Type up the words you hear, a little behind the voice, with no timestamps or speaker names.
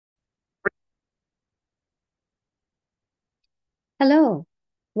Hello.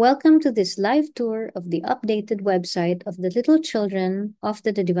 Welcome to this live tour of the updated website of the Little Children of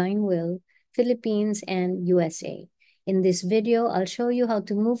the Divine Will, Philippines and USA. In this video, I'll show you how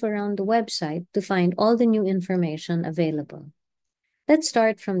to move around the website to find all the new information available. Let's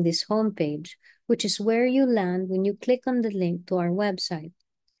start from this homepage, which is where you land when you click on the link to our website.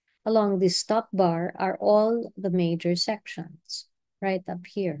 Along this top bar are all the major sections, right up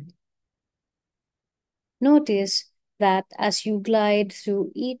here. Notice that as you glide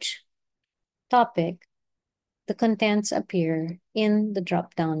through each topic, the contents appear in the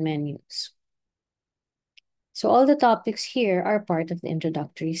drop-down menus. So all the topics here are part of the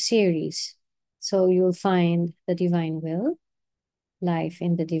introductory series. So you'll find the Divine Will, Life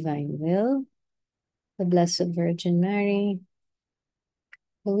in the Divine Will, the Blessed Virgin Mary,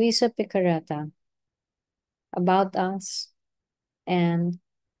 Luisa Picareta, About Us, and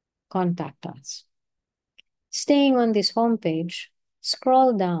Contact Us. Staying on this homepage,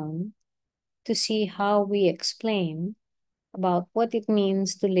 scroll down to see how we explain about what it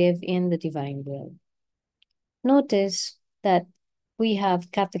means to live in the Divine Will. Notice that we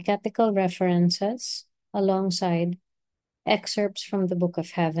have catechetical references alongside excerpts from the Book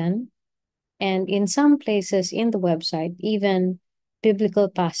of Heaven, and in some places in the website, even biblical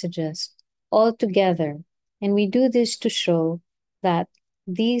passages all together. And we do this to show that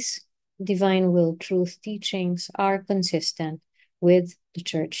these divine will truth teachings are consistent with the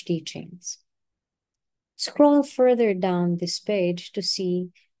church teachings. Scroll further down this page to see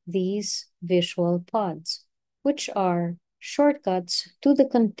these visual pods, which are shortcuts to the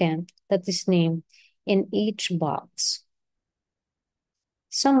content that is named in each box,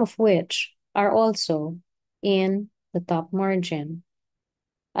 some of which are also in the top margin.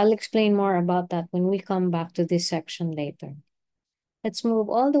 I'll explain more about that when we come back to this section later. Let's move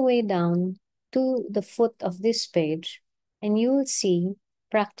all the way down to the foot of this page, and you will see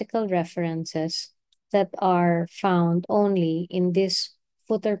practical references that are found only in this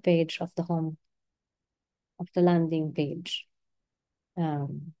footer page of the home, of the landing page.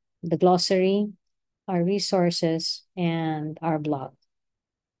 The glossary, our resources, and our blog.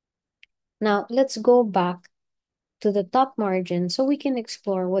 Now, let's go back to the top margin so we can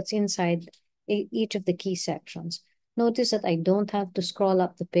explore what's inside each of the key sections. Notice that I don't have to scroll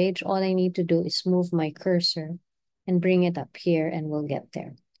up the page. All I need to do is move my cursor and bring it up here, and we'll get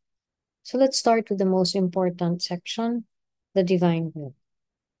there. So let's start with the most important section, the Divine Will.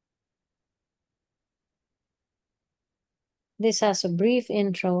 This has a brief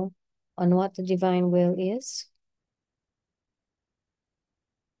intro on what the Divine Will is.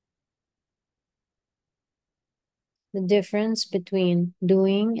 The difference between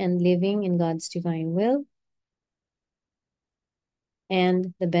doing and living in God's divine will,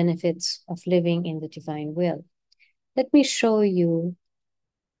 and the benefits of living in the divine will. Let me show you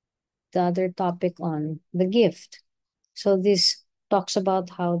the other topic on the gift. So this talks about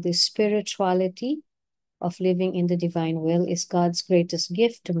how the spirituality of living in the divine will is God's greatest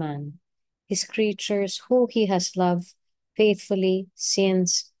gift to man, his creatures who he has loved faithfully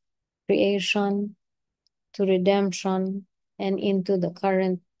since creation to redemption and into the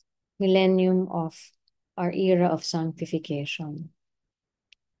current millennium of our era of sanctification.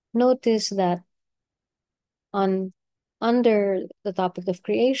 Notice that under the topic of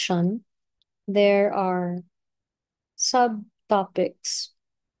creation, there are subtopics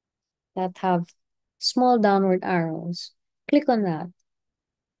that have small downward arrows. Click on that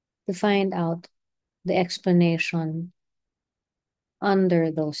to find out the explanation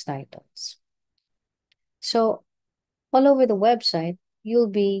under those titles. So all over the website, you'll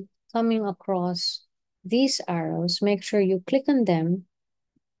be coming across these arrows. Make sure you click on them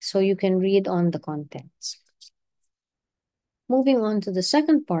so you can read on the contents. Moving on to the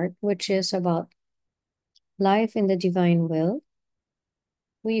second part, which is about life in the divine will,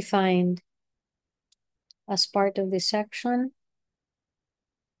 we find as part of this section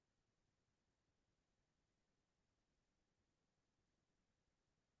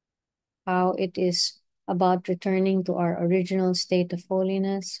how it is about returning to our original state of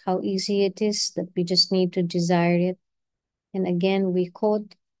holiness, how easy it is that we just need to desire it. And again, we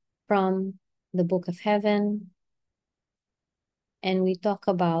quote from the Book of Heaven, and we talk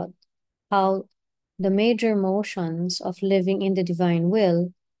about how the major motions of living in the divine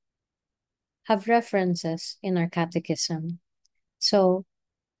will have references in our catechism. So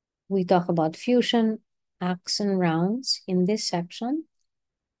we talk about fusion, acts, and rounds in this section.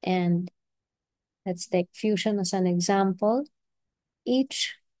 And let's take fusion as an example.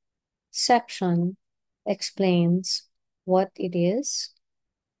 Each section explains what it is,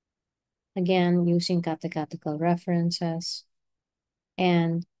 again, using catechetical references.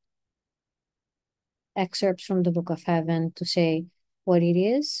 and excerpts from the Book of Heaven to say what it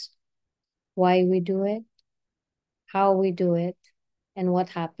is, why we do it, how we do it, and what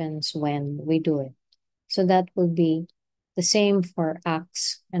happens when we do it. So that will be the same for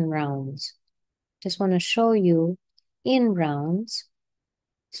acts and rounds. Just want to show you in rounds.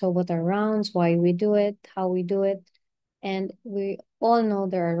 So what are rounds, why we do it, how we do it. And we all know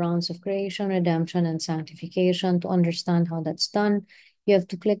there are rounds of creation, redemption, and sanctification. To understand how that's done, you have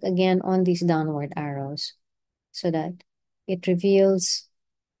to click again on these downward arrows so that it reveals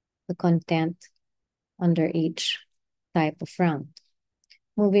the content under each type of round.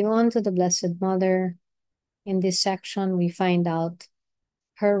 Moving on to the Blessed Mother, in this section, we find out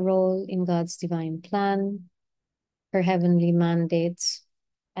her role in God's divine plan, her heavenly mandates,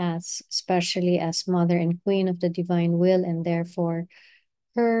 as especially as Mother and Queen of the divine will, and therefore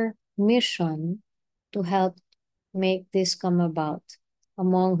her mission to help make this come about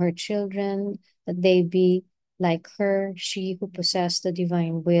among her children, that they be like her, she who possessed the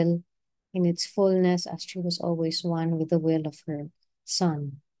divine will in its fullness, as she was always one with the will of her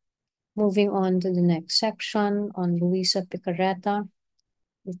Son. Moving on to the next section on Luisa Picaretta,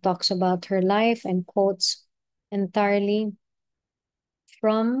 it talks about her life and quotes entirely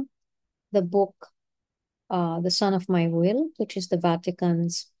from the book, The Son of My Will, which is the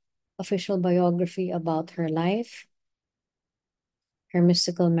Vatican's official biography about her life, her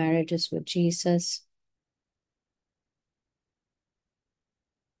mystical marriages with Jesus,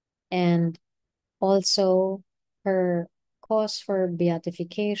 and also her cause for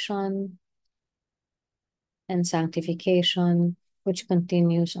beatification and sanctification, which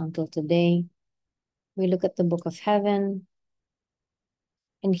continues until today. We look at the Book of Heaven,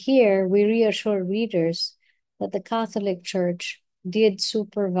 and here we reassure readers that the Catholic Church did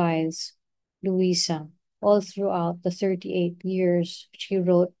supervise Luisa all throughout the 38 years she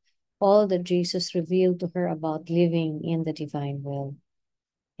wrote all that Jesus revealed to her about living in the divine will.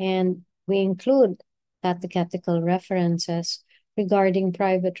 And we include catechetical references regarding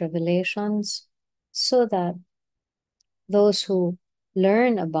private revelations so that those who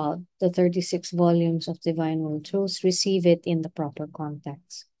learn about the 36 volumes of divine will truths receive it in the proper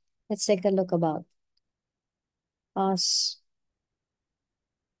context. Let's take a look about us.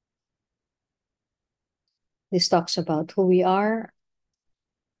 This talks about who we are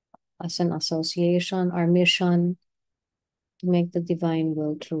as an association, our mission to make the divine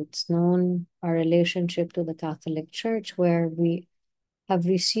will truths known, our relationship to the Catholic Church, where we have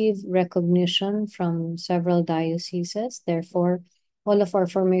received recognition from several dioceses. Therefore, all of our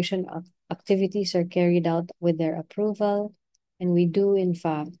formation activities are carried out with their approval, and we do, in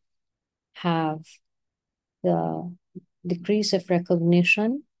fact, have the decrees of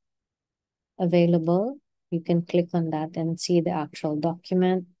recognition available. You can click on that and see the actual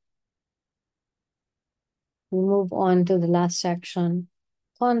document. We move on to the last section,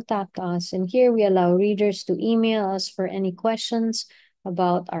 contact us. And here we allow readers to email us for any questions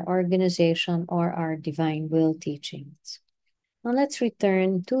about our organization or our divine will teachings. Now let's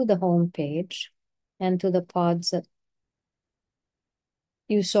return to the home page and to the pods that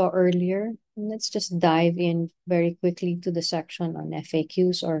you saw earlier. And let's just dive in very quickly to the section on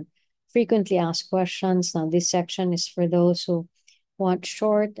FAQs, or frequently asked questions. Now this section is for those who want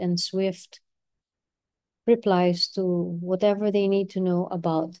short and swift replies to whatever they need to know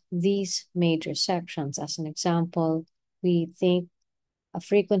about these major sections. As an example, we think a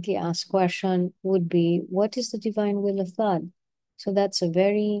frequently asked question would be, what is the divine will of God? So that's a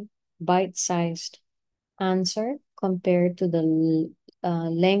very bite-sized answer compared to the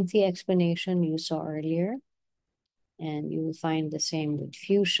lengthy explanation you saw earlier. And you will find the same with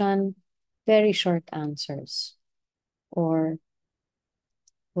fusion, very short answers. Or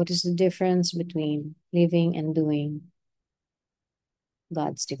what is the difference between living and doing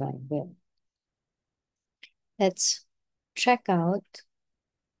God's divine will? Let's check out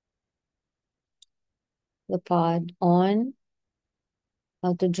the pod on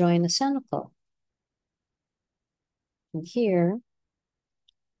how to join a cenacle. And here,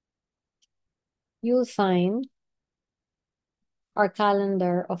 you'll find our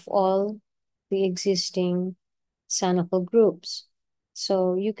calendar of all the existing cenacle groups.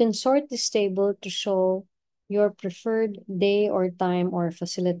 So you can sort this table to show your preferred day or time or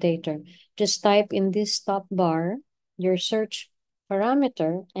facilitator. Just type in this top bar your search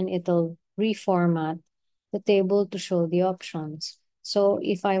parameter and it'll reformat the table to show the options. So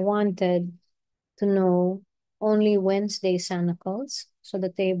if I wanted to know only Wednesday cenacles, so the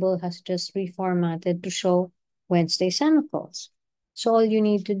table has just reformatted to show Wednesday cenacles. So all you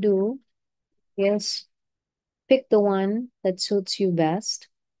need to do is Pick the one that suits you best.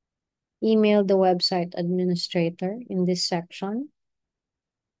 Email the website administrator in this section,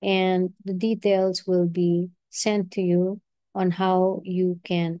 and the details will be sent to you on how you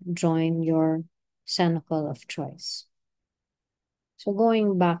can join your Sanocle of choice. So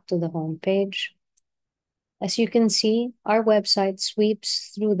going back to the home page, as you can see, our website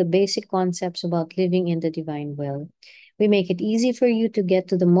sweeps through the basic concepts about living in the divine will. We make it easy for you to get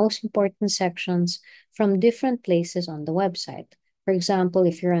to the most important sections from different places on the website. For example,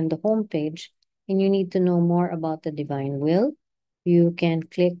 if you're on the home page and you need to know more about the divine will, you can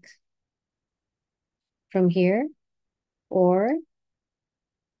click from here, or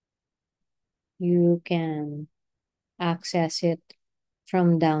you can access it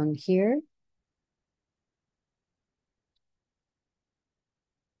from down here.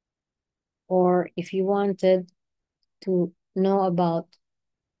 Or if you wanted to know about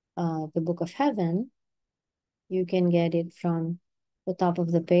the Book of Heaven, you can get it from the top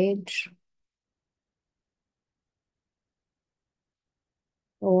of the page,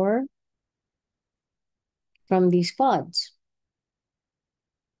 or from these pods.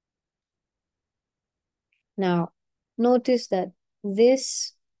 Now, notice that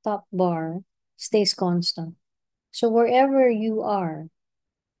this top bar stays constant. So wherever you are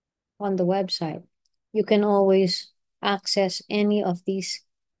on the website, you can always access any of these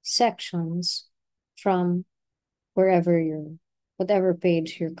sections from whatever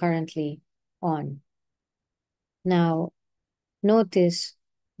page you're currently on. Now, notice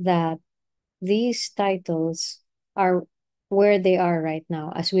that these titles are where they are right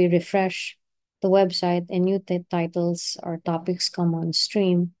now. As we refresh the website and new titles or topics come on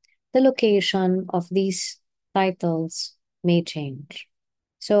stream, the location of these titles may change.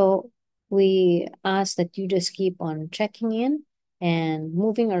 So we ask that you just keep on checking in and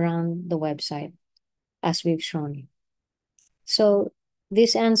moving around the website as we've shown you. So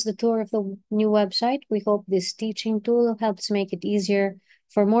this ends the tour of the new website. We hope this teaching tool helps make it easier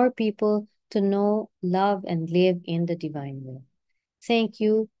for more people to know, love, and live in the divine will. Thank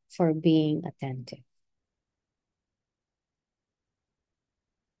you for being attentive.